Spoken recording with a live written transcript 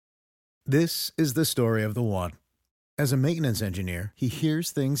This is the story of the one. As a maintenance engineer, he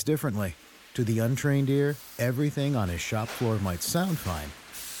hears things differently. To the untrained ear, everything on his shop floor might sound fine,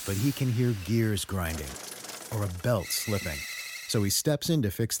 but he can hear gears grinding or a belt slipping. So he steps in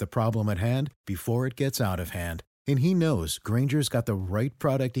to fix the problem at hand before it gets out of hand. And he knows Grainger's got the right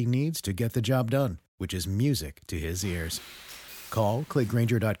product he needs to get the job done, which is music to his ears. Call, click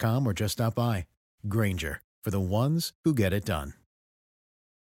Grainger.com, or just stop by. Grainger, for the ones who get it done.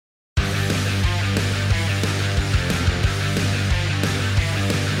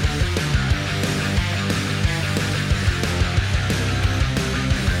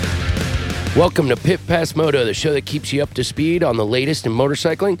 Welcome to Pit Pass Moto, the show that keeps you up to speed on the latest in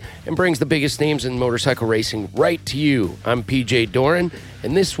motorcycling and brings the biggest names in motorcycle racing right to you. I'm PJ Doran,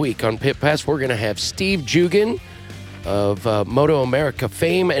 and this week on Pit Pass, we're going to have Steve Jugan of Moto America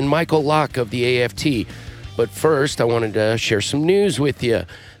fame and Michael Locke of the AFT. But first, I wanted to share some news with you.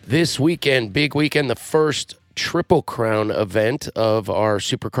 This weekend, big weekend, the first Triple Crown event of our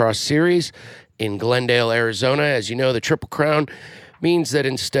Supercross series in Glendale, Arizona. As you know, the Triple Crown means that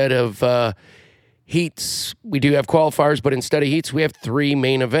instead of heats, we do have qualifiers, but instead of heats, we have three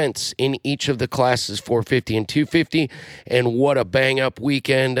main events in each of the classes, 450 and 250. And what a bang-up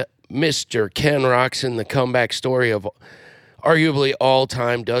weekend. Mr. Ken Roczen, the comeback story of arguably all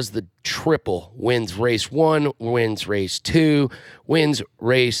time, does the triple. Wins race 1, wins race 2, wins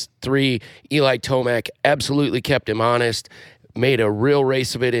race 3. Eli Tomac absolutely kept him honest, made a real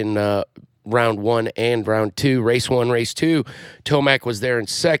race of it in round 1 and round 2. Race 1, race 2, Tomac was there in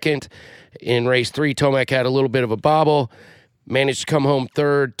second. In race 3, Tomac had a little bit of a bobble, managed to come home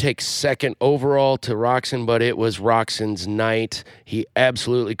third, take second overall to Roczen, but it was Roczen's night. He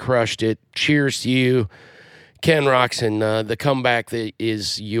absolutely crushed it. Cheers to you, Ken Roczen. The comeback that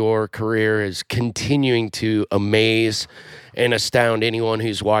is your career is continuing to amaze and astound anyone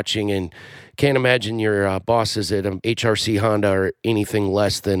who's watching, and can't imagine your bosses at HRC Honda are anything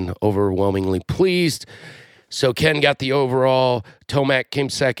less than overwhelmingly pleased. So Ken got the overall. Tomac came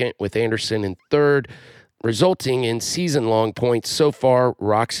second with Anderson in third, resulting in season-long points. So far,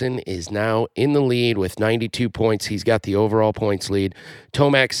 Roczen is now in the lead with 92 points. He's got the overall points lead.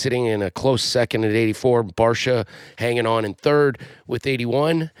 Tomac sitting in a close second at 84. Barsha hanging on in third with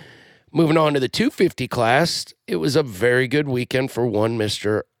 81. Moving on to the 250 class, it was a very good weekend for one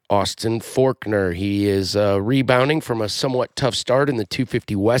Mr. Austin Forkner. He is rebounding from a somewhat tough start in the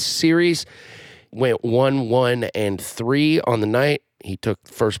 250 West Series. Went 1, 1, and 3 on the night. He took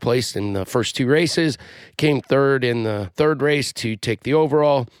first place in the first two races, came third in the third race to take the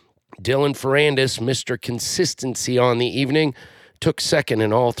overall. Dylan Ferrandis, Mr. Consistency on the evening, took second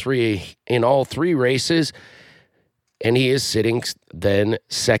in all three races, and he is sitting then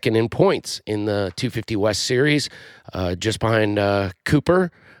second in points in the 250 West Series, just behind Cooper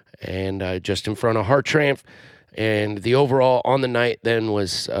and just in front of Hartranft. And the overall on the night then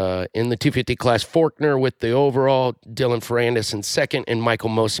was in the 250 class, Forkner with the overall, Dylan Ferrandis in second, and Michael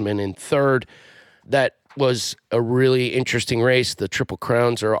Mosiman in third. That was a really interesting race. The Triple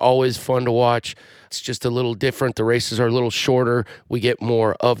Crowns are always fun to watch. It's just a little different. The races are a little shorter. We get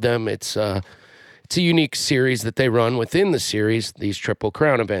more of them. It's a unique series that they run within the series, these Triple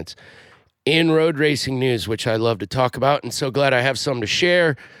Crown events. In road racing news, which I love to talk about, and so glad I have some to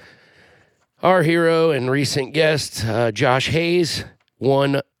share. Our hero and recent guest, Josh Hayes,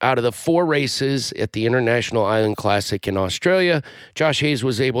 won out of the 4 races at the International Island Classic in Australia. Josh Hayes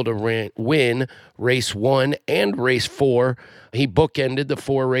was able to win race 1 and race 4. He bookended the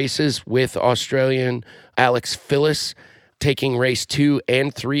 4 races with Australian Alex Phillips taking race 2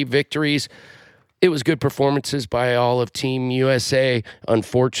 and 3 victories. It was good performances by all of Team USA.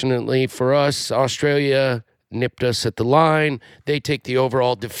 Unfortunately for us, Australia nipped us at the line. They take the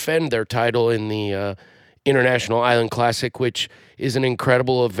overall, defend their title in the International Island Classic, which is an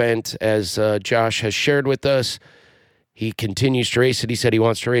incredible event, as Josh has shared with us. He continues to race it. He said he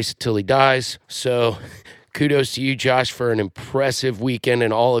wants to race it till he dies. So kudos to you, Josh, for an impressive weekend,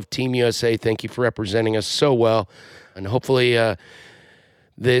 and all of Team USA. Thank you for representing us so well. And hopefully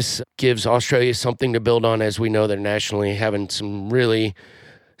this gives Australia something to build on, as we know they're nationally having some really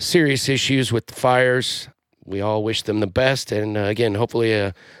serious issues with the fires. We all wish them the best, and again, hopefully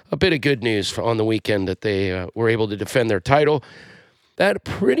a bit of good news on the weekend that they were able to defend their title. That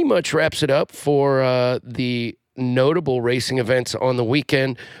pretty much wraps it up for the notable racing events on the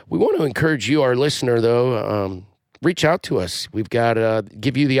weekend. We want to encourage you, our listener, though, reach out to us. We've got to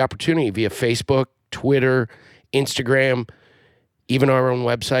give you the opportunity via Facebook, Twitter, Instagram, even our own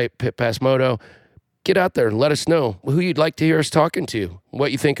website, Pit Pass Moto. Get out there and let us know who you'd like to hear us talking to,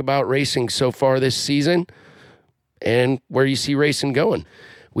 what you think about racing so far this season, and where you see racing going.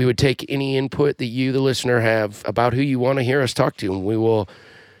 we would take any input that you, the listener, have about who you want to hear us talk to, and we will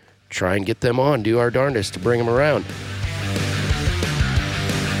try and get them on, do our darndest to bring them around.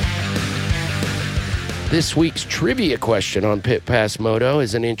 This week's trivia question on Pit Pass Moto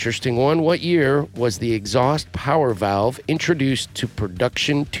is an interesting one. What year was the exhaust power valve introduced to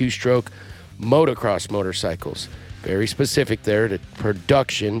production two-stroke motocross motorcycles? Very specific there, to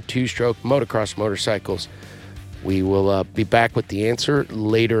production two-stroke motocross motorcycles. We will be back with the answer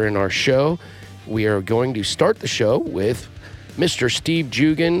later in our show. We are going to start the show with Mr. Steve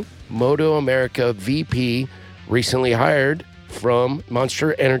Jugan, Moto America VP, recently hired from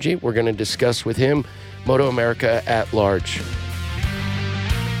Monster Energy. We're going to discuss with him Moto America at large.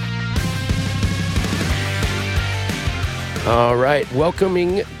 All right,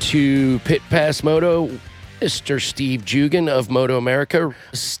 welcoming to Pit Pass Moto, Mr. Steve Jugan of Moto America.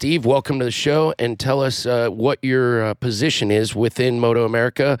 Steve, welcome to the show, and tell us what your position is within Moto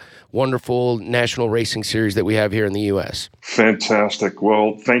America, wonderful national racing series that we have here in the U.S. Fantastic.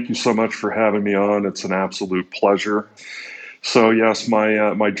 Well, thank you so much for having me on. It's an absolute pleasure. So yes,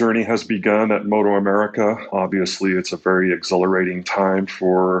 my journey has begun at Moto America. Obviously, it's a very exhilarating time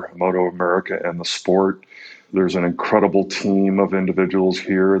for Moto America and the sport. There's an incredible team of individuals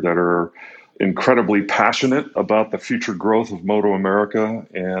here that are incredibly passionate about the future growth of Moto America,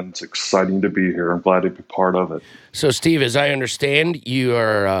 and it's exciting to be here. I'm glad to be part of it. So, Steve, as I understand, you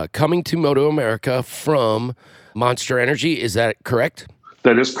are coming to Moto America from Monster Energy. Is that correct?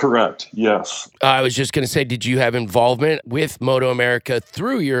 That is correct, yes. I was just going to say, did you have involvement with Moto America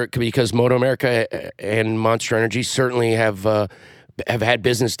because Moto America and Monster Energy certainly have had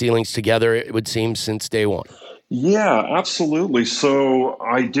business dealings together, it would seem, since day one? Yeah, absolutely. So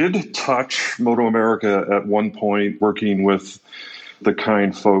I did touch Moto America at one point, working with the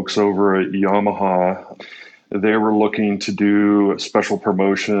kind folks over at Yamaha. They were looking to do a special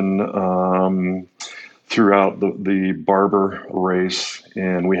promotion throughout the Barber race,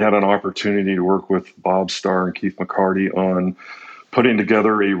 and we had an opportunity to work with Bob Starr and Keith McCarty on putting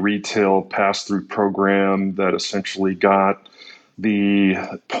together a retail pass-through program that essentially got the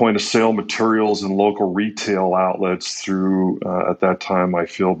point-of-sale materials in local retail outlets through, at that time, my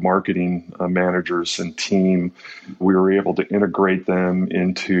field marketing managers and team. We were able to integrate them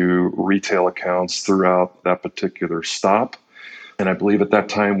into retail accounts throughout that particular stop. And I believe at that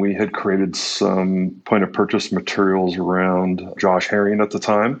time we had created some point-of-purchase materials around Josh Herring at the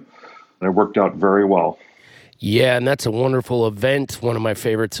time. And it worked out very well. Yeah, and that's a wonderful event, one of my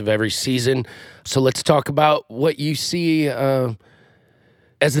favorites of every season. So let's talk about what you see as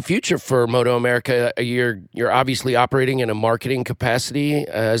the future for Moto America. You're obviously operating in a marketing capacity,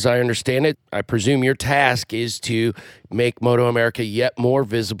 as I understand it. I presume your task is to make Moto America yet more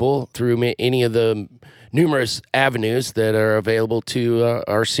visible through any of the numerous avenues that are available to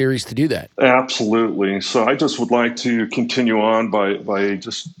our series to do that. Absolutely. So I just would like to continue on by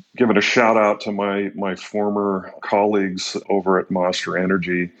just giving a shout out to my former colleagues over at Monster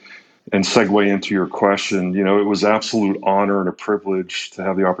Energy and segue into your question. You know, it was absolute honor and a privilege to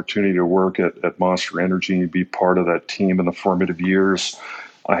have the opportunity to work at Monster Energy and be part of that team in the formative years.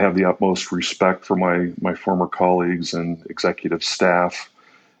 I have the utmost respect for my former colleagues and executive staff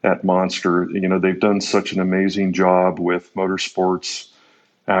at Monster. You know, they've done such an amazing job with motorsports,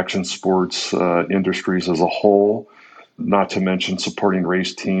 action sports industries as a whole, not to mention supporting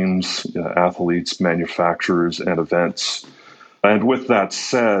race teams, athletes, manufacturers, and events. And with that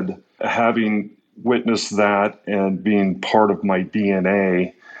said, having witnessed that and being part of my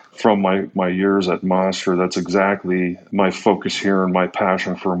DNA from my years at Monster, that's exactly my focus here and my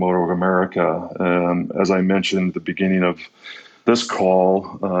passion for Moto America. As I mentioned at the beginning of this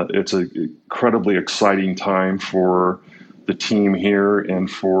call, it's an incredibly exciting time for the team here and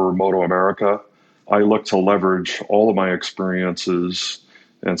for Moto America. I look to leverage all of my experiences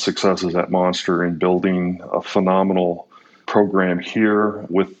and successes at Monster in building a phenomenal program here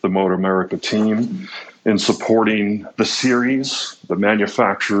with the Moto America team in supporting the series, the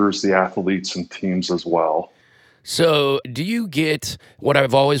manufacturers, the athletes, and teams as well. So do you get what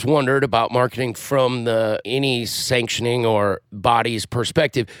I've always wondered about marketing from any sanctioning or body's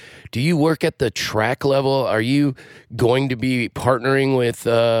perspective? Do you work at the track level? Are you going to be partnering with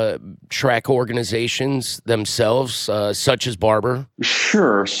track organizations themselves, such as Barber?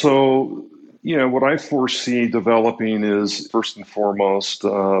 Sure. So, you know, what I foresee developing is, first and foremost,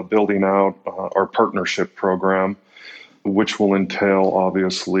 building out our partnership program, which will entail,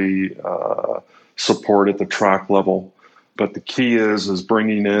 obviously, support at the track level. But the key is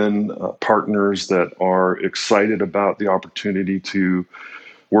bringing in partners that are excited about the opportunity to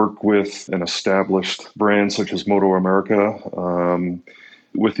work with an established brand such as Moto America,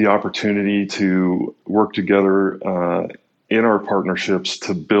 with the opportunity to work together in our partnerships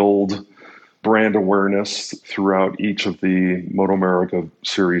to build brand awareness throughout each of the Moto America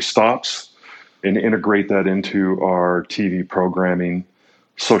Series stops and integrate that into our TV programming,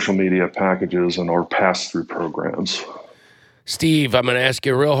 social media packages, and our pass-through programs. Steve, I'm going to ask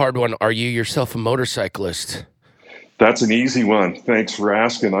you a real hard one. Are you yourself a motorcyclist? That's an easy one. Thanks for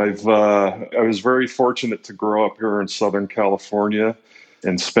asking. I was very fortunate to grow up here in Southern California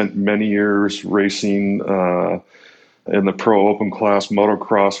and spent many years racing in the pro open class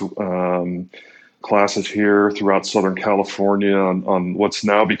motocross classes here throughout Southern California on what's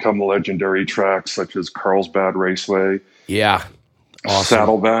now become the legendary tracks such as Carlsbad Raceway. Yeah. Awesome.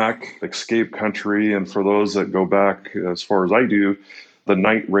 Saddleback, Escape Country, and for those that go back as far as I do, the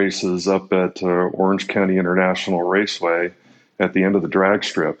night races up at Orange County International Raceway at the end of the drag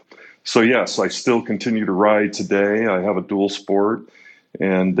strip. So yes, I still continue to ride today. I have a dual sport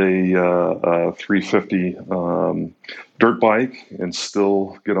and a 350 dirt bike, and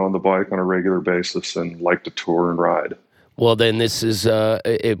still get on the bike on a regular basis and like to tour and ride. Well, then this is,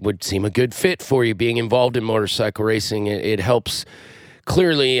 it would seem a good fit for you being involved in motorcycle racing. It helps.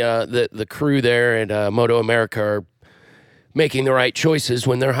 Clearly, the crew there at Moto America are making the right choices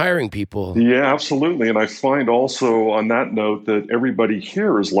when they're hiring people. Yeah, absolutely. And I find also on that note that everybody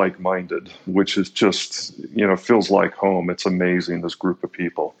here is like-minded, which is just, feels like home. It's amazing, this group of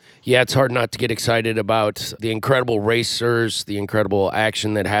people. Yeah, it's hard not to get excited about the incredible racers, the incredible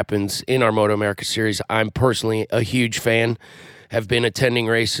action that happens in our Moto America Series. I'm personally a huge fan. Have been attending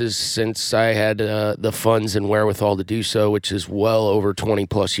races since I had the funds and wherewithal to do so, which is well over 20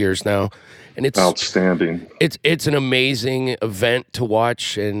 plus years now. And it's outstanding. It's an amazing event to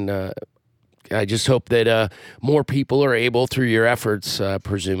watch, and I just hope that more people are able, through your efforts,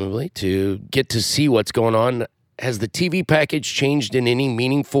 presumably, to get to see what's going on. Has the TV package changed in any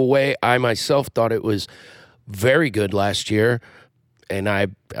meaningful way? I myself thought it was very good last year, and I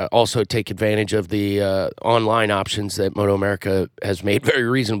also take advantage of the online options that Moto America has made very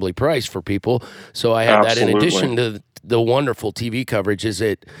reasonably priced for people. So I have that in addition to the wonderful TV coverage. Is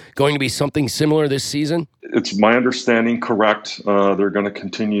it going to be something similar this season? It's my understanding, correct. They're going to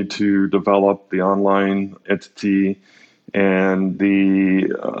continue to develop the online entity, and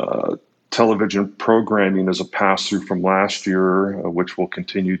the television programming is a pass-through from last year, which will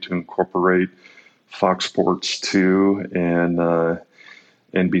continue to incorporate Fox Sports 2 and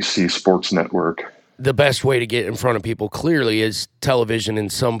NBC Sports Network. The best way to get in front of people clearly is television in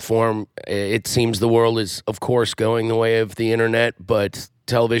some form. It seems the world is, of course, going the way of the internet, but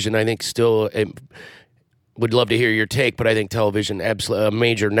television, I think, still would love to hear your take, but I think television,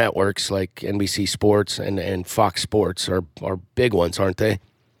 major networks like NBC Sports and Fox Sports are big ones, aren't they?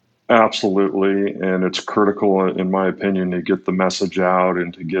 Absolutely, and it's critical, in my opinion, to get the message out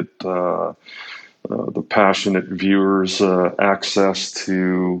and to get the passionate viewers access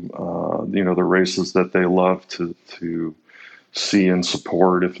to the races that they love to see and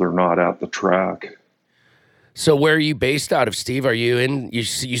support if they're not at the track. So where are you based out of, Steve? Are you in, you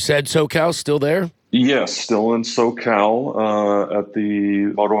said SoCal, still there? Yes, still in SoCal at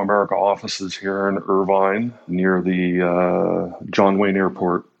the Moto America offices here in Irvine near the John Wayne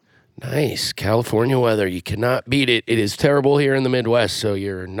Airport. Nice. California weather. You cannot beat it. It is terrible here in the Midwest, so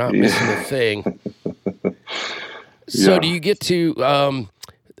you're not missing a thing. So do you get to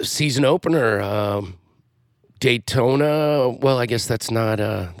season opener, Daytona? Well, I guess that's not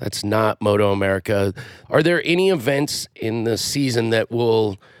Moto America. Are there any events in the season that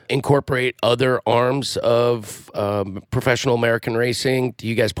will incorporate other arms of professional American racing? Do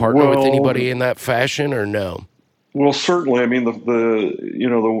you guys partner with anybody in that fashion, or no? Well, certainly. I mean,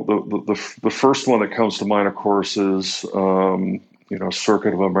 the first one that comes to mind, of course, is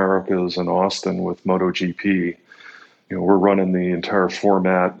Circuit of Americas in Austin with MotoGP. We're running the entire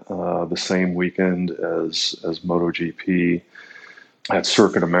format the same weekend as MotoGP at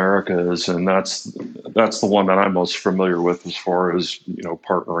Circuit Americas, and that's the one that I'm most familiar with as far as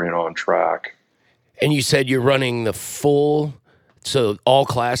partnering on track. And you said you're running the full, so all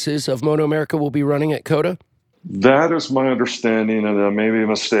classes of Moto America will be running at COTA? That is my understanding, and I may be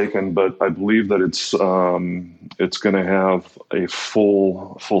mistaken, but I believe that it's going to have a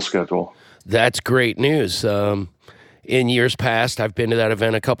full schedule. That's great news. In years past, I've been to that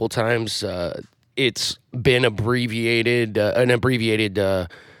event a couple times. It's been an abbreviated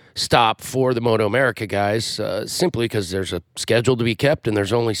stop for the Moto America guys, simply because there's a schedule to be kept and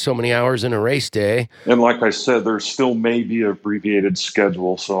there's only so many hours in a race day. And like I said, there still may be an abbreviated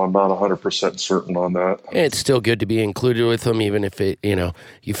schedule, so I'm not 100% certain on that. It's still good to be included with them, even if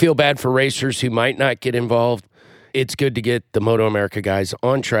you feel bad for racers who might not get involved. It's good to get the Moto America guys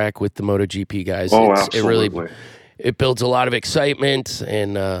on track with the MotoGP guys. Oh, It really absolutely. it builds a lot of excitement,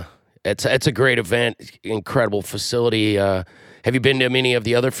 and it's a great event, incredible facility. Have you been to many of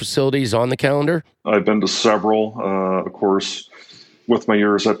the other facilities on the calendar? I've been to several. Of course, with my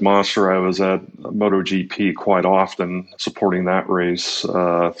years at Monster, I was at MotoGP quite often, supporting that race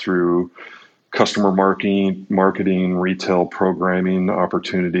through customer marketing, retail programming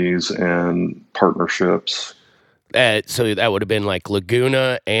opportunities, and partnerships. So that would have been like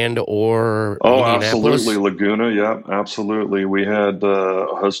Laguna and or Oh, Indianapolis? absolutely, Laguna. Yeah, absolutely. We had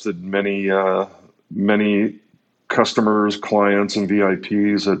hosted many customers, clients, and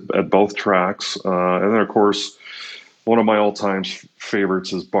VIPs at both tracks, and then of course, one of my all-time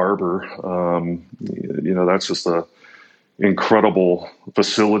favorites is Barber. That's just a incredible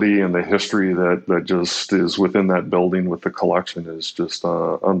facility, and the history that just is within that building with the collection is just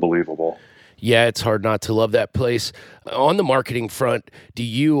unbelievable. Yeah, it's hard not to love that place. On the marketing front, do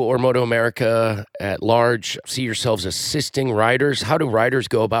you or Moto America at large see yourselves assisting riders? How do riders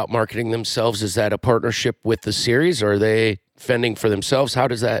go about marketing themselves? Is that a partnership with the series, or are they fending for themselves? How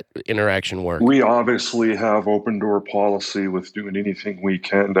does that interaction work? We obviously have open door policy with doing anything we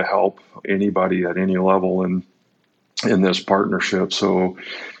can to help anybody at any level in this partnership. So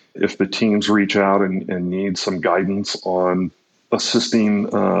if the teams reach out and need some guidance on assisting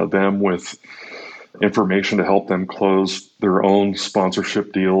them with information to help them close their own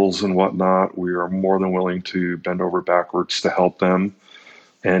sponsorship deals and whatnot, we are more than willing to bend over backwards to help them.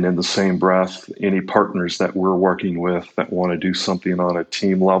 And in the same breath, any partners that we're working with that want to do something on a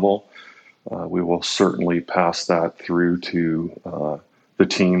team level, we will certainly pass that through to the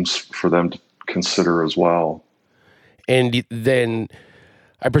teams for them to consider as well. And then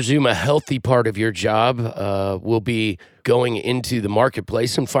I presume a healthy part of your job will be going into the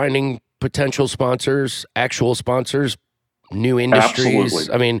marketplace and finding potential sponsors, actual sponsors, new industries.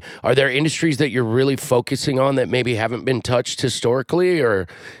 Absolutely. I mean, are there industries that you're really focusing on that maybe haven't been touched historically, or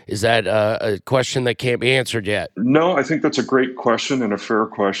is that a question that can't be answered yet? No, I think that's a great question and a fair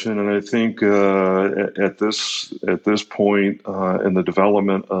question, and I think at this point in the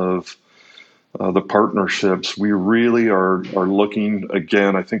development of the partnerships, we really are looking,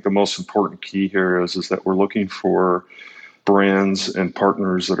 again, I think the most important key here is that we're looking for brands and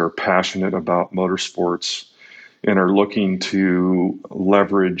partners that are passionate about motorsports and are looking to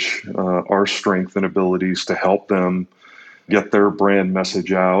leverage our strength and abilities to help them get their brand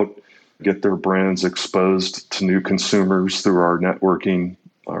message out, get their brands exposed to new consumers through our networking,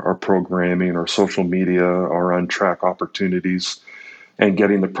 our programming, our social media, our on-track opportunities, and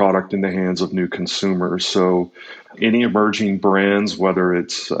getting the product in the hands of new consumers. So any emerging brands, whether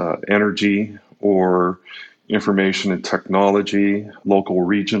it's energy or information and technology, local,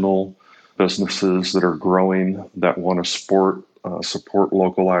 regional businesses that are growing that want to support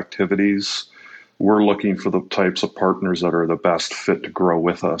local activities, we're looking for the types of partners that are the best fit to grow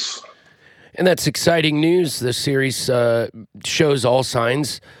with us. And that's exciting news. The series shows all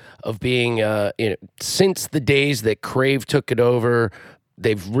signs of being, since the days that Crave took it over,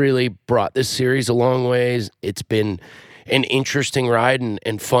 they've really brought this series a long ways. It's been an interesting ride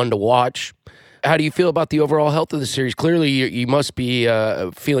and fun to watch. How do you feel about the overall health of the series? Clearly, you must be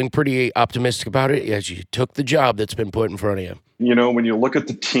feeling pretty optimistic about it as you took the job that's been put in front of you. You know, when you look at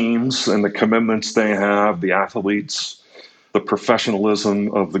the teams and the commitments they have, the athletes, the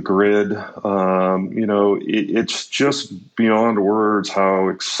professionalism of the grid, it's just beyond words how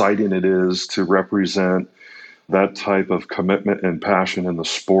exciting it is to represent that type of commitment and passion in the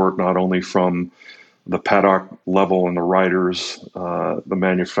sport, not only from the paddock level and the riders, the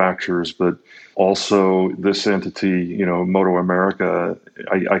manufacturers, but also this entity, Moto America.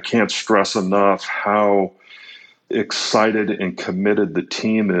 I can't stress enough how excited and committed the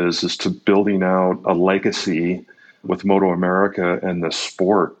team is to building out a legacy with Moto America and the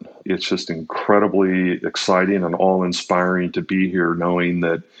sport. It's just incredibly exciting and all-inspiring to be here, knowing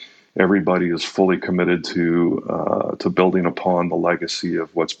that everybody is fully committed to building upon the legacy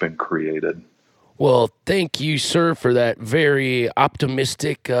of what's been created. Well, thank you, sir, for that very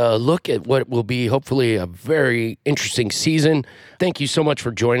optimistic look at what will be hopefully a very interesting season. Thank you so much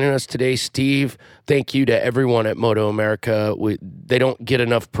for joining us today, Steve. Thank you to everyone at Moto America. They don't get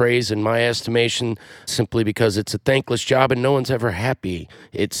enough praise in my estimation simply because it's a thankless job and no one's ever happy,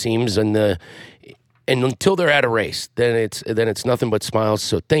 it seems. And And until they're at a race, then it's nothing but smiles.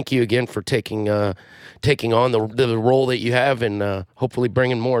 So thank you again for taking on the role that you have, and hopefully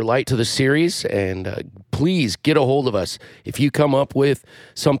bringing more light to the series. And please get a hold of us if you come up with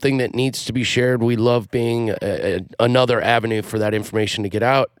something that needs to be shared. We love being another avenue for that information to get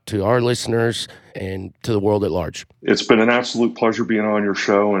out to our listeners and to the world at large. It's been an absolute pleasure being on your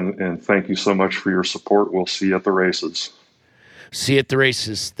show, and thank you so much for your support. We'll see you at the races. See you at the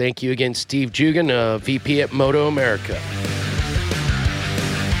races. Thank you again, Steve Jugan, VP at Moto America.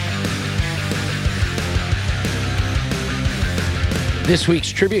 This week's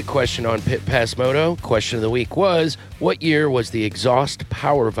trivia question on Pit Pass Moto, question of the week was, what year was the exhaust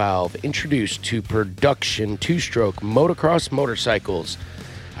power valve introduced to production two-stroke motocross motorcycles?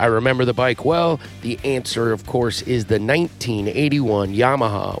 I remember the bike well. The answer, of course, is the 1981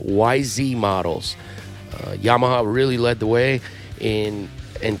 Yamaha YZ models. Yamaha really led the way and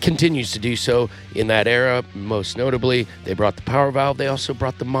continues to do so in that era. Most notably, they brought the power valve. They also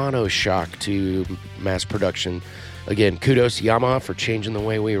brought the monoshock to mass production. Again, kudos to Yamaha for changing the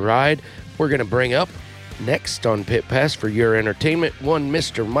way we ride. We're going to bring up next on Pit Pass for your entertainment one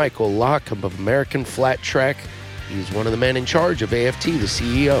Mr. Michael Locke of American Flat Track. He's one of the men in charge of AFT, the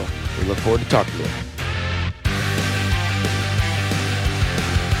CEO. We look forward to talking to him.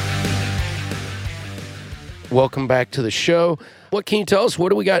 Welcome back to the show. What can you tell us? What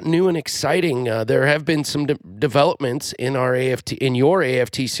do we got new and exciting? There have been some developments in your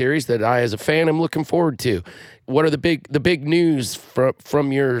AFT series that I, as a fan, am looking forward to. What are the big news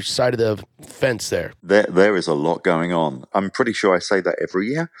from your side of the fence there? There is a lot going on. I'm pretty sure I say that every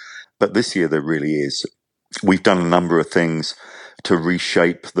year, but this year there really is. We've done a number of things to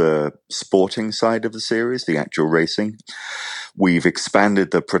reshape the sporting side of the series, the actual racing. We've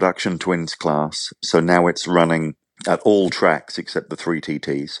expanded the production twins class, so now it's running at all tracks except the 3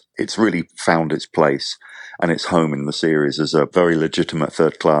 TTs. It's really found its place and its home in the series as a very legitimate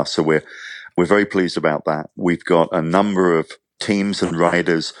third class. So we're very pleased about that. We've got a number of teams and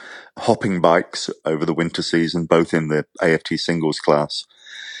riders hopping bikes over the winter season, both in the AFT singles class,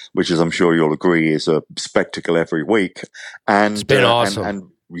 which, as I'm sure you'll agree, is a spectacle every week. And it's been awesome. And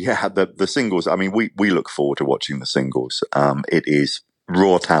yeah, the singles, I mean, we look forward to watching the singles. It is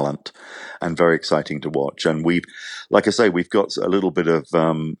raw talent and very exciting to watch. And like I say, we've got a little bit of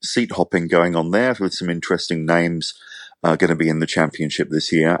seat hopping going on there with some interesting names going to be in the championship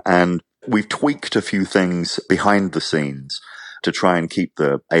this year. And we've tweaked a few things behind the scenes to try and keep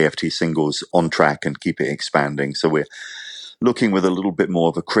the AFT singles on track and keep it expanding. So we're looking with a little bit more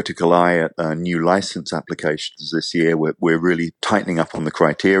of a critical eye at new license applications this year. We're really tightening up on the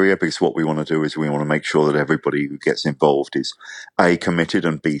criteria, because what we want to do is we want to make sure that everybody who gets involved is A, committed,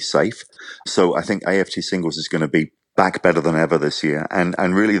 and B, safe. So I think AFT singles is going to be back better than ever this year.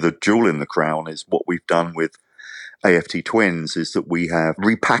 And really the jewel in the crown is what we've done with AFT Twins, is that we have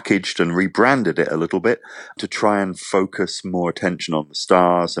repackaged and rebranded it a little bit to try and focus more attention on the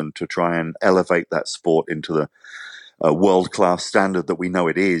stars and to try and elevate that sport into the world-class standard that we know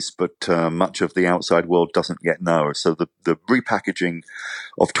it is, but much of the outside world doesn't yet know. So the repackaging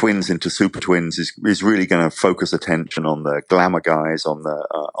of twins into super twins is really going to focus attention on the glamour guys, on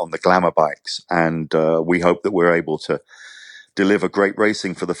the glamour bikes, and we hope that we're able to deliver great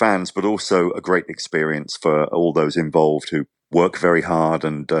racing for the fans, but also a great experience for all those involved who work very hard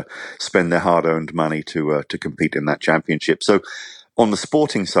and spend their hard-earned money to compete in that championship. So on the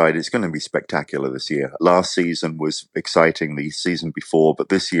sporting side, it's going to be spectacular this year. Last season was exciting, the season before, but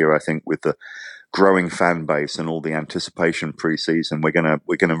this year, I think, with the growing fan base and all the anticipation pre-season, we're gonna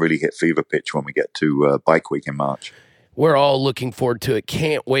really hit fever pitch when we get to Bike Week in March. We're all looking forward to it.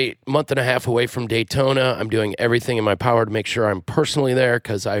 Can't wait. Month and a half away from Daytona. I'm doing everything in my power to make sure I'm personally there,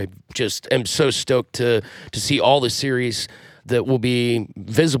 because I just am so stoked to see all the series that will be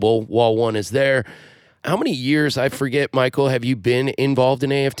visible while one is there. How many years, I forget, Michael, have you been involved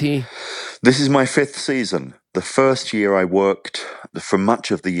in AFT? This is my 5th season. The first year I worked for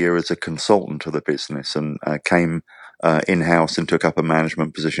much of the year as a consultant to the business and came in-house and took up a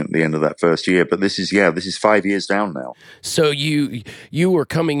management position at the end of that first year. But this is 5 years down now. So you were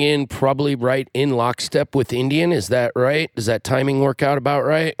coming in probably right in lockstep with Indian, is that right? Does that timing work out about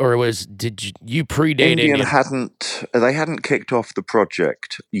right? Or did you predate Indian? They hadn't kicked off the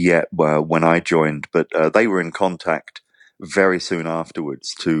project yet when I joined, but they were in contact very soon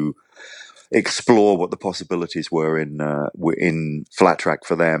afterwards to explore what the possibilities were in flat track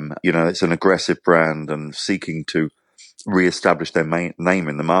for them. You know, it's an aggressive brand and seeking to re-establish their name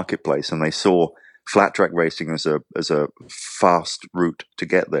in the marketplace, and they saw flat track racing as a fast route to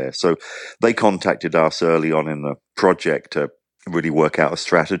get there. So they contacted us early on in the project to really work out a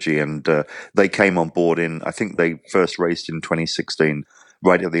strategy. And they came on board I think they first raced in 2016.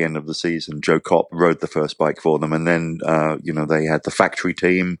 Right at the end of the season, Joe Kopp rode the first bike for them. And then, they had the factory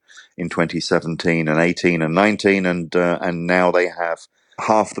team in 2017 and 18 and 19. And now they have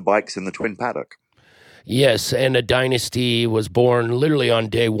half the bikes in the twin paddock. Yes, and a dynasty was born literally on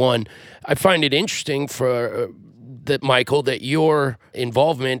day one. I find it interesting that, Michael, that your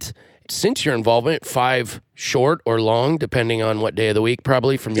involvement, since your involvement, 5 short or long, depending on what day of the week,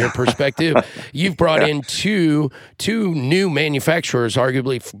 probably from your perspective, you've brought in two new manufacturers,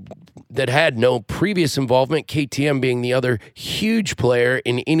 arguably, that had no previous involvement, KTM being the other huge player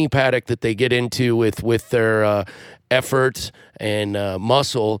in any paddock that they get into with their effort and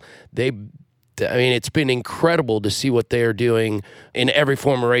muscle. It's been incredible to see what they're doing in every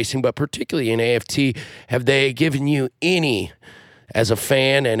form of racing, but particularly in AFT. Have they given you any, as a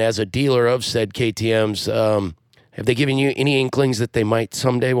fan and as a dealer of said KTMs, have they given you any inklings that they might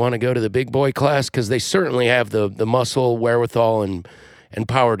someday want to go to the big boy class? Because they certainly have the muscle, wherewithal, and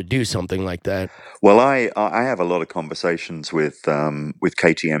power to do something like that. Well, I have a lot of conversations with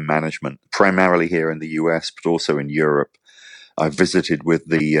KTM management, primarily here in the US, but also in Europe. I've visited with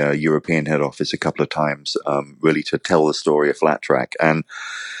the European head office a couple of times, really to tell the story of Flat Track. And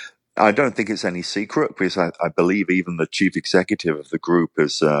I don't think it's any secret, because I believe even the chief executive of the group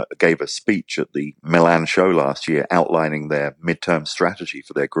gave a speech at the Milan show last year outlining their midterm strategy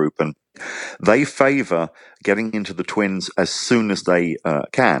for their group. And they favor getting into the twins as soon as they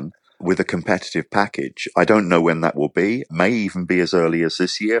can, with a competitive package. I don't know when that will be. May even be as early as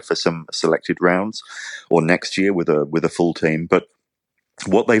this year for some selected rounds, or next year with a full team. But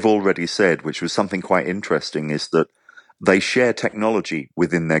what they've already said, which was something quite interesting, is that they share technology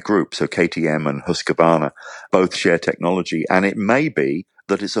within their group. So KTM and Husqvarna both share technology, and it may be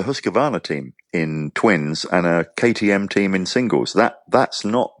that it's a Husqvarna team in twins and a KTM team in singles. That's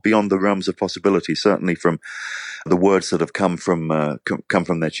not beyond the realms of possibility, certainly from the words that have come from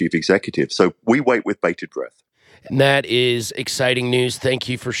their chief executive. So we wait with bated breath. And that is exciting news. Thank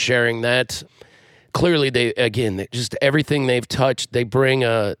you for sharing that. Clearly, just everything they've touched, they bring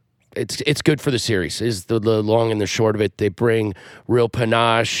it's good for the series, is the long and the short of it. They bring real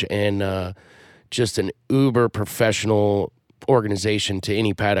panache and just an uber professional organization to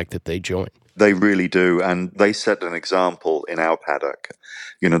any paddock that they join. They really do, and they set an example in our paddock.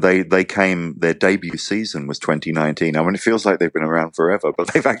 They came, their debut season was 2019. I mean, it feels like they've been around forever,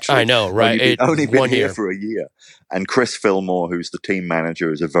 but they've actually I know, right? only been here for a year. And Chris Fillmore, who's the team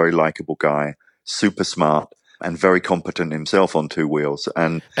manager, is a very likable guy, super smart, and very competent himself on 2 wheels.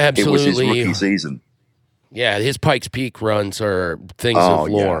 And absolutely, it was his rookie season. Yeah, his Pikes Peak runs are things of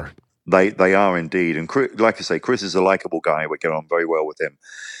lore. Yeah. They are indeed. And Chris, like I say, Chris is a likable guy. We get on very well with him.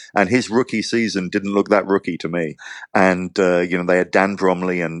 And his rookie season didn't look that rookie to me. And, they had Dan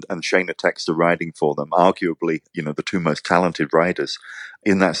Bromley and Shayna Texter riding for them, arguably, the 2 most talented riders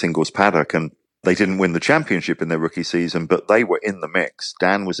in that singles paddock. And they didn't win the championship in their rookie season, but they were in the mix.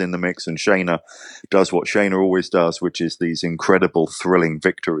 Dan was in the mix, and Shayna does what Shayna always does, which is these incredible, thrilling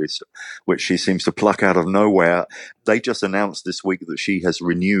victories, which she seems to pluck out of nowhere. They just announced this week that she has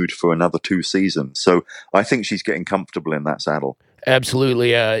renewed for another 2 seasons. So I think she's getting comfortable in that saddle.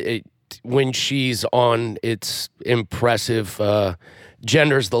 Absolutely. When she's on, it's impressive.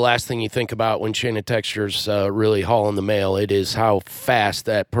 Gender's the last thing you think about when Shayna Texter's really hauling the mail. It is how fast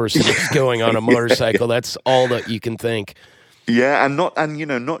that person is going on a motorcycle. That's all that you can think. Yeah, and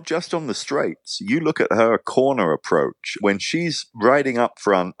not just on the straights. You look at her corner approach when she's riding up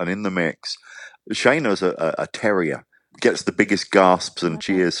front and in the mix. Shayna's a terrier, gets the biggest gasps and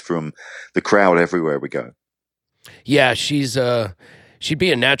cheers from the crowd everywhere we go. Yeah, she'd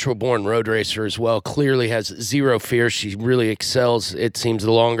be a natural-born road racer as well. Clearly has zero fear. She really excels. It seems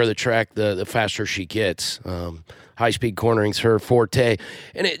the longer the track, the faster she gets. High-speed cornering's her forte.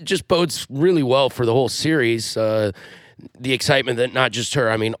 And it just bodes really well for the whole series. The excitement that not just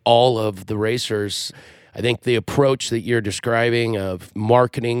her, I mean, all of the racers. I think the approach that you're describing of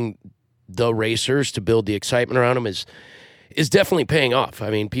marketing the racers to build the excitement around them is definitely paying off. I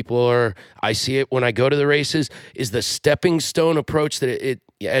mean, I see it when I go to the races, is the stepping stone approach that it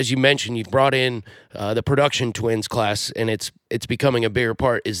as you mentioned, you've brought in the production twins class, and it's becoming a bigger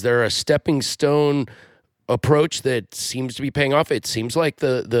part. Is there a stepping stone approach that seems to be paying off? It seems like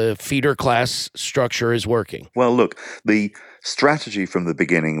the feeder class structure is working. Well, look, the strategy from the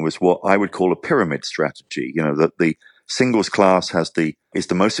beginning was what I would call a pyramid strategy. That the singles class is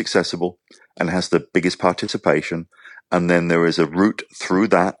the most accessible and has the biggest participation. And then there is a route through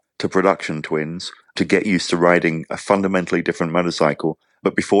that to production twins to get used to riding a fundamentally different motorcycle.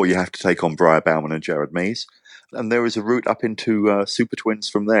 But before you have to take on Briar Bauman and Jared Mees. and there is a route up into Super Twins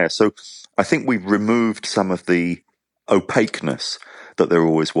from there. So I think we've removed some of the opaqueness that there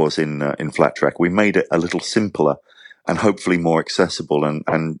always was in flat track. We made it a little simpler and hopefully more accessible.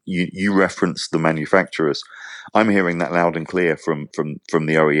 And you referenced the manufacturers. I'm hearing that loud and clear from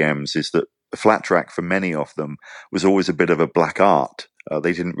the OEMs, is that flat track for many of them was always a bit of a black art.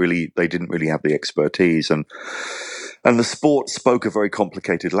 They didn't really have the expertise, and the sport spoke a very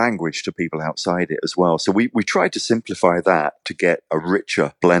complicated language to people outside it as well. So we tried to simplify that to get a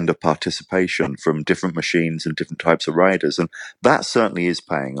richer blend of participation from different machines and different types of riders. And that certainly is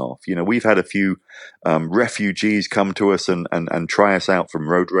paying off. You know, we've had a few refugees come to us and try us out from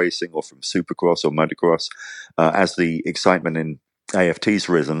road racing or from supercross or motocross as the excitement in AFT's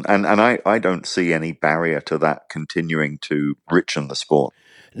risen. And I don't see any barrier to that continuing to richen the sport.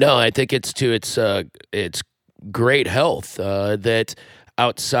 No, I think it's to its great health that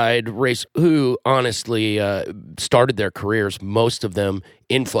outside race who honestly started their careers, most of them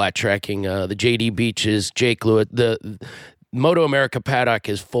in flat tracking, the JD Beaches, Jake Lewis, the Moto America paddock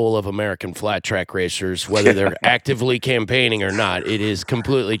is full of American flat track racers, whether they're actively campaigning or not. It is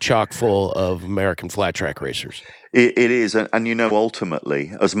completely chock full of American flat track racers. It is, and you know,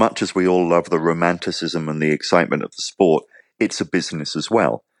 ultimately, as much as we all love the romanticism and the excitement of the sport, it's a business as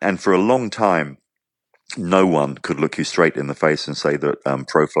well. And for a long time, no one could look you straight in the face and say that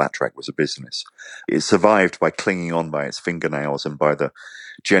pro flat track was a business. It survived by clinging on by its fingernails and by the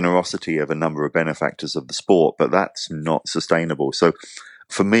generosity of a number of benefactors of the sport, but that's not sustainable. So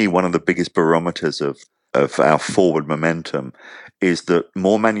for me, one of the biggest barometers of our forward momentum is that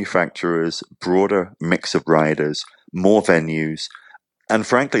more manufacturers, broader mix of riders, more venues, and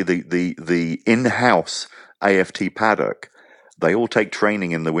frankly, the in-house AFT paddock, they all take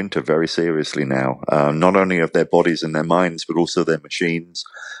training in the winter very seriously now, not only of their bodies and their minds, but also their machines.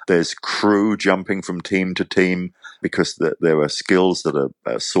 There's crew jumping from team to team because there are skills that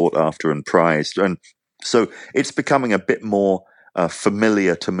are sought after and prized. And so it's becoming a bit more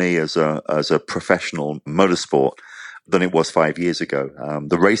familiar to me as a professional motorsport than it was 5 years ago.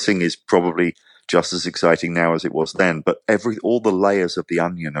 The racing is probably just as exciting now as it was then, but all the layers of the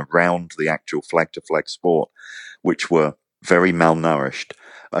onion around the actual flag-to-flag sport, which were very malnourished,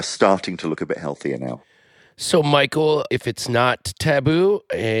 are starting to look a bit healthier now. So, Michael, if it's not taboo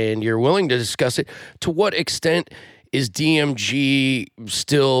and you're willing to discuss it, to what extent is DMG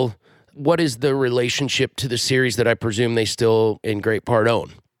still, what is the relationship to the series that I presume they still in great part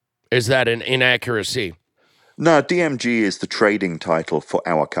own? Is that an inaccuracy? No, DMG is the trading title for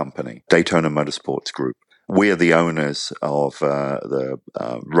our company, Daytona Motorsports Group. We are the owners of the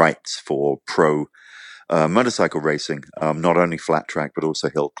rights for pro motorcycle racing, not only flat track, but also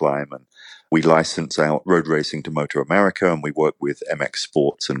hill climb. And we license out road racing to Moto America, and we work with MX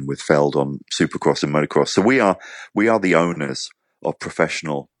Sports and with Feld on supercross and motocross. So we are the owners of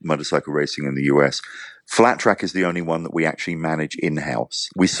professional motorcycle racing in the US. Flat track is the only one that we actually manage in-house.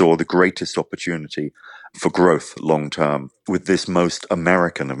 We saw the greatest opportunity for growth long-term with this most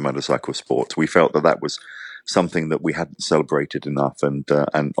American of motorcycle sports. We felt that was something that we hadn't celebrated enough, and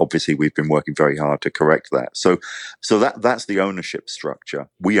obviously we've been working very hard to correct that. So that's the ownership structure.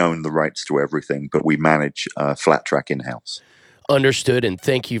 We own the rights to everything, but we manage flat track in-house. Understood, and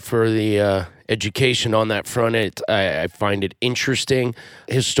thank you for the education on that front. I find it interesting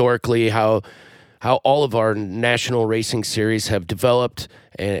historically how all of our national racing series have developed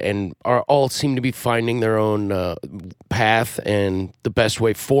and are all seem to be finding their own path and the best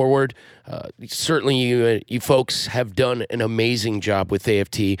way forward. Certainly, you folks have done an amazing job with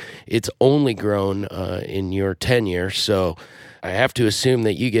AFT. It's only grown in your tenure, so I have to assume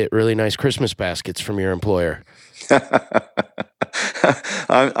that you get really nice Christmas baskets from your employer.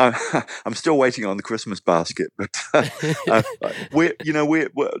 I'm still waiting on the Christmas basket, but we're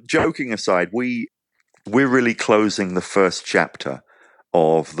joking aside, we're really closing the first chapter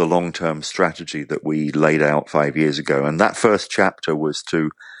of the long-term strategy that we laid out 5 years ago, and that first chapter was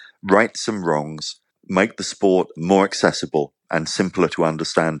to right some wrongs, make the sport more accessible and simpler to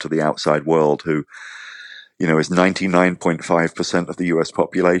understand to the outside world, who, is 99.5% of the US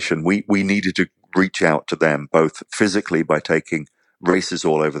population. We needed to reach out to them, both physically by taking races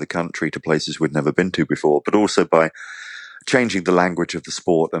all over the country to places we'd never been to before, but also by changing the language of the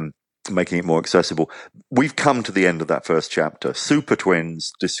sport and making it more accessible. We've come to the end of that first chapter. Super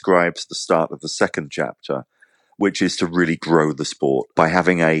Twins describes the start of the second chapter, which is to really grow the sport by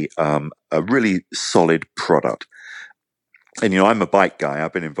having a really solid product. And, I'm a bike guy.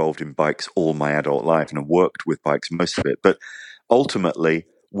 I've been involved in bikes all my adult life and have worked with bikes most of it. But ultimately,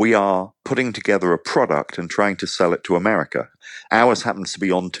 we are putting together a product and trying to sell it to America. Ours happens to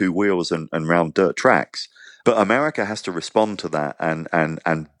be on two wheels and round dirt tracks. But America has to respond to that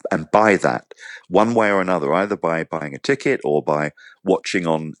and buy that one way or another, either by buying a ticket or by watching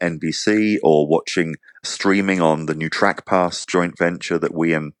on NBC or watching streaming on the new Track Pass joint venture that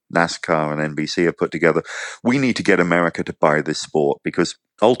we and NASCAR and NBC have put together. We need to get America to buy this sport because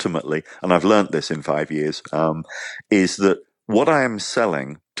ultimately, and I've learned this in 5 years, is that what I am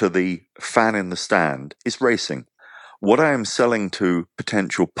selling to the fan in the stand is racing. What I am selling to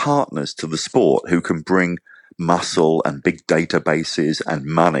potential partners to the sport who can bring muscle and big databases and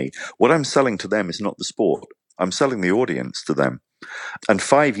money, what I'm selling to them is not the sport. I'm selling the audience to them. And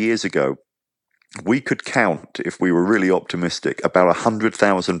 5 years ago, we could count, if we were really optimistic, about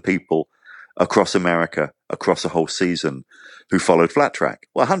 100,000 people across America, across a whole season, who followed flat track.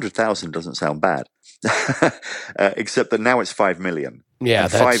 Well, 100,000 doesn't sound bad, except that now it's 5 million. Yeah,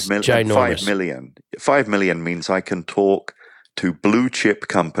 and that's ginormous. 5 million means I can talk to blue chip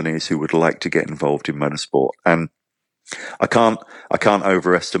companies who would like to get involved in motorsport. And I can't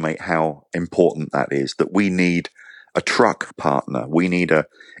overestimate how important that is, that we need a truck partner. We need a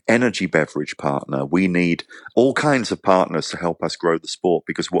energy beverage partner. We need all kinds of partners to help us grow the sport,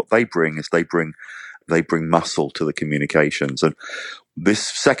 because what they bring is they bring muscle to the communications. And this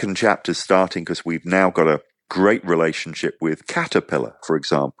second chapter is starting because we've now got a great relationship with Caterpillar, for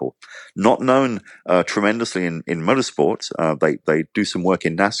example, not known tremendously in motorsports. They do some work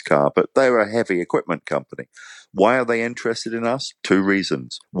in NASCAR, but they're a heavy equipment company. Why are they interested in us? 2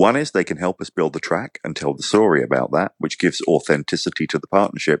 reasons. One is they can help us build the track and tell the story about that, which gives authenticity to the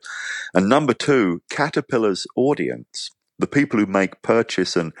partnership. And number 2, Caterpillar's audience, the people who make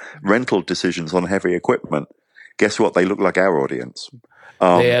purchase and rental decisions on heavy equipment, guess what? They look like our audience.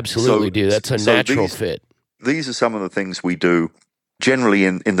 They absolutely do. That's a natural fit. These are some of the things we do generally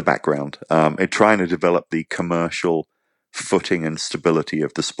in the background, in trying to develop the commercial footing and stability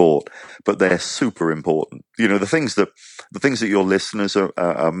of the sport, but they're super important. You know, the things that your listeners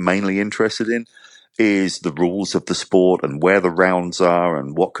are mainly interested in is the rules of the sport and where the rounds are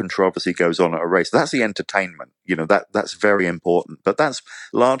and what controversy goes on at a race. That's the entertainment. You know, that's very important, but that's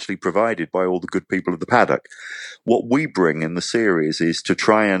largely provided by all the good people of the paddock. What we bring in the series is to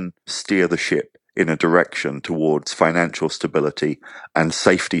try and steer the ship in a direction towards financial stability and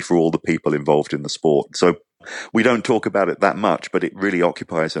safety for all the people involved in the sport. So we don't talk about it that much, but it really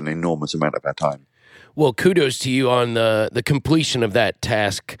occupies an enormous amount of our time. Well, kudos to you on the completion of that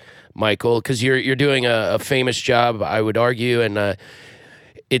task, Michael, because you're doing a famous job, I would argue, and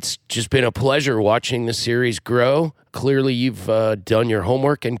it's just been a pleasure watching the series grow. Clearly, you've done your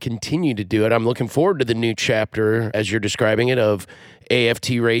homework and continue to do it. I'm looking forward to the new chapter, as you're describing it, of AFT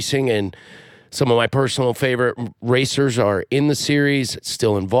racing, and some of my personal favorite racers are in the series,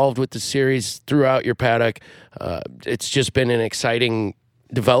 still involved with the series throughout your paddock. It's just been an exciting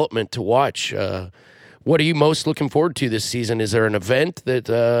development to watch. What are you most looking forward to this season? Is there an event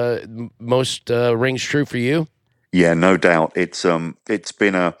that most rings true for you? Yeah, no doubt. It's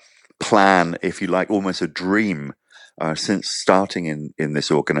been a plan, if you like, almost a dream since starting in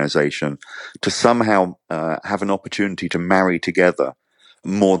this organization, to somehow have an opportunity to marry together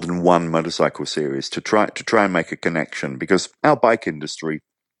more than one motorcycle series, to try and make a connection, because our bike industry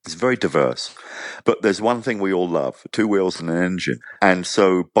is very diverse, but there's one thing we all love: 2 wheels and an engine. And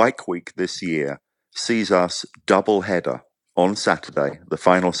so Bike Week this year sees us double header on Saturday, the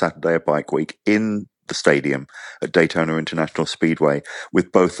final Saturday of Bike Week, in the stadium at Daytona International Speedway,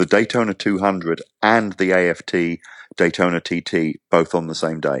 with both the Daytona 200 and the AFT Daytona TT both on the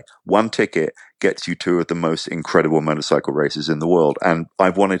same day. One ticket gets you 2 of the most incredible motorcycle races in the world. And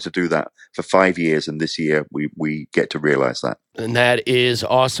I've wanted to do that for 5 years, and this year we get to realize that. And that is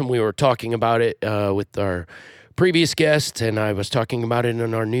awesome. We were talking about it with our previous guest, and I was talking about it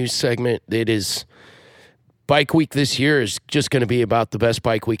in our news segment. It is Bike Week this year is just going to be about the best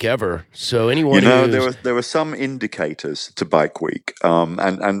Bike Week ever. So anyone there were some indicators to Bike Week,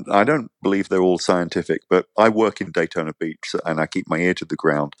 and I don't believe they're all scientific, but I work in Daytona Beach and I keep my ear to the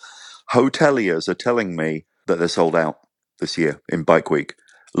ground. Hoteliers are telling me that they're sold out this year in Bike Week.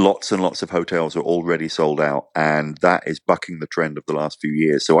 Lots and lots of hotels are already sold out, and that is bucking the trend of the last few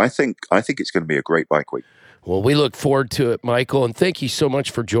years. So I think it's going to be a great Bike Week. Well, we look forward to it, Michael, and thank you so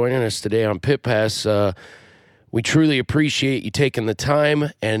much for joining us today on Pit Pass. We truly appreciate you taking the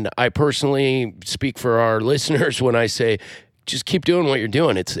time, and I personally speak for our listeners when I say just keep doing what you're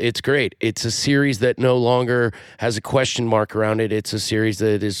doing. It's great. It's a series that no longer has a question mark around it. It's a series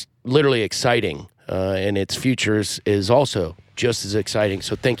that is literally exciting, and its future is also just as exciting.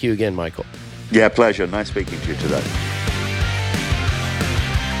 So thank you again, Michael. Yeah, pleasure. Nice speaking to you today.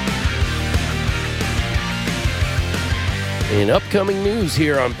 In upcoming news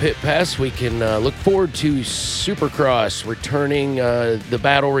here on Pit Pass, we can look forward to Supercross returning. The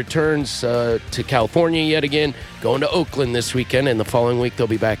battle returns to California yet again, going to Oakland this weekend, and the following week they'll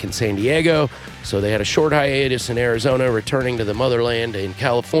be back in San Diego. So they had a short hiatus in Arizona, returning to the motherland in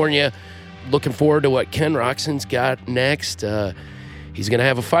California. Looking forward to what Ken Roxon's got next. He's going to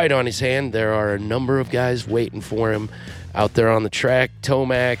have a fight on his hand. There are a number of guys waiting for him out there on the track.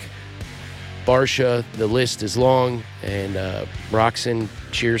 Tomac, Barsha, the list is long, and Roxon,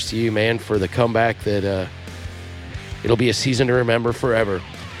 cheers to you, man, for the comeback that it'll be a season to remember forever.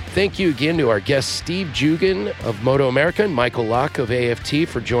 Thank you again to our guests Steve Jugan of Moto America and Michael Locke of AFT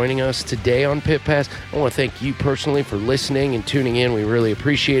for joining us today on Pit Pass. I want to thank you personally for listening and tuning in. We really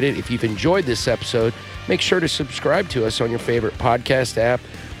appreciate it. If you've enjoyed this episode, make sure to subscribe to us on your favorite podcast app,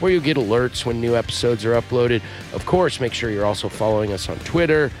 where you'll get alerts when new episodes are uploaded. Of course, make sure you're also following us on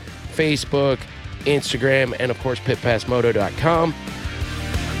Twitter, Facebook, Instagram, and of course, pitpassmoto.com.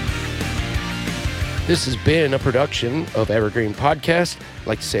 This has been a production of Evergreen Podcast. I'd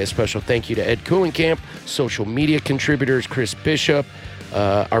like to say a special thank you to Ed Coolenkamp, social media contributors Chris Bishop,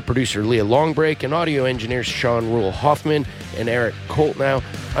 our producer Leah Longbreak, and audio engineers Sean Rule Hoffman and Eric Coltnow.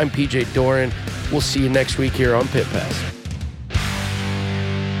 I'm PJ Doran. We'll see you next week here on Pit Pass.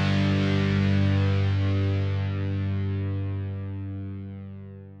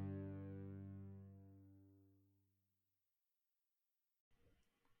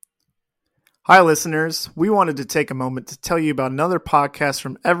 Hi, listeners. We wanted to take a moment to tell you about another podcast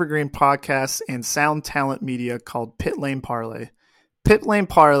from Evergreen Podcasts and Sound Talent Media called Pit Lane Parlay. Pit Lane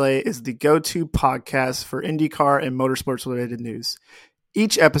Parlay is the go-to podcast for IndyCar and motorsports-related news.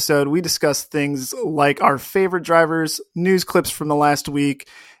 Each episode, we discuss things like our favorite drivers, news clips from the last week,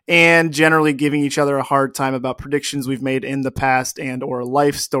 and generally giving each other a hard time about predictions we've made in the past and or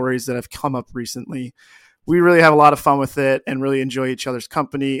life stories that have come up recently. We really have a lot of fun with it and really enjoy each other's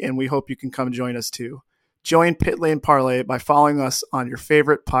company, and we hope you can come join us too. Join Pit Lane Parlay by following us on your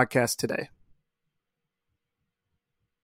favorite podcast today.